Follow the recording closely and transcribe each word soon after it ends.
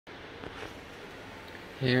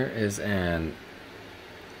Here is an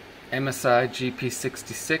MSI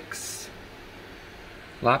GP66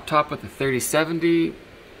 laptop with a 3070.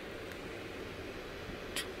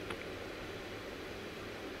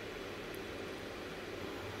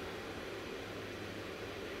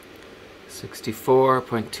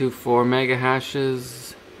 .24 mega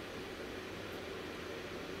hashes,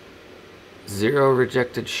 0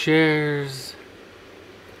 rejected shares.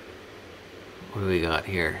 What do we got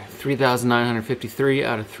here? 3,953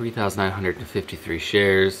 out of 3,953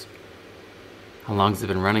 shares. How long has it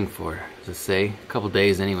been running for? Does it say? A couple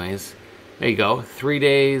days anyways. There you go. 3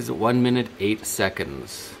 days, 1 minute, 8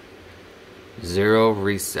 seconds. 0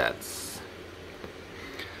 resets.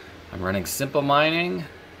 I'm running simple mining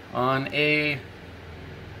on a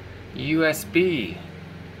USB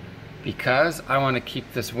because I want to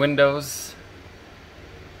keep this Windows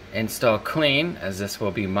install clean, as this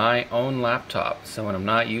will be my own laptop. So when I'm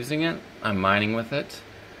not using it, I'm mining with it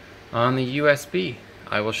on the USB.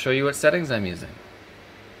 I will show you what settings I'm using.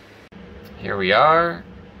 Here we are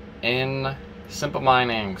in simple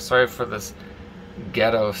mining. Sorry for this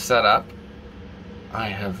ghetto setup. I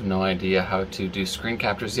have no idea how to do screen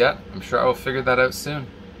captures yet. I'm sure I will figure that out soon.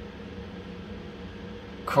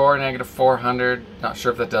 Core -400, not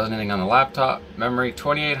sure if that does anything on the laptop. Memory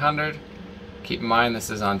 2800. Keep in mind this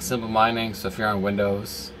is on simple mining, so if you're on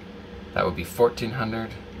Windows, that would be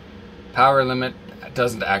 1400. Power limit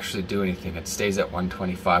doesn't actually do anything. It stays at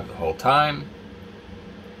 125 the whole time.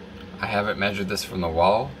 I haven't measured this from the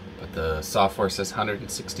wall, but the software says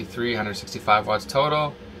 163, 165 watts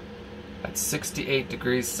total. At 68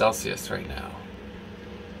 degrees Celsius right now.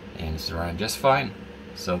 And it's running just fine.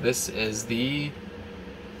 So this is the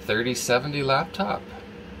 3070 laptop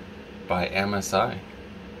by MSI.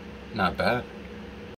 Not bad.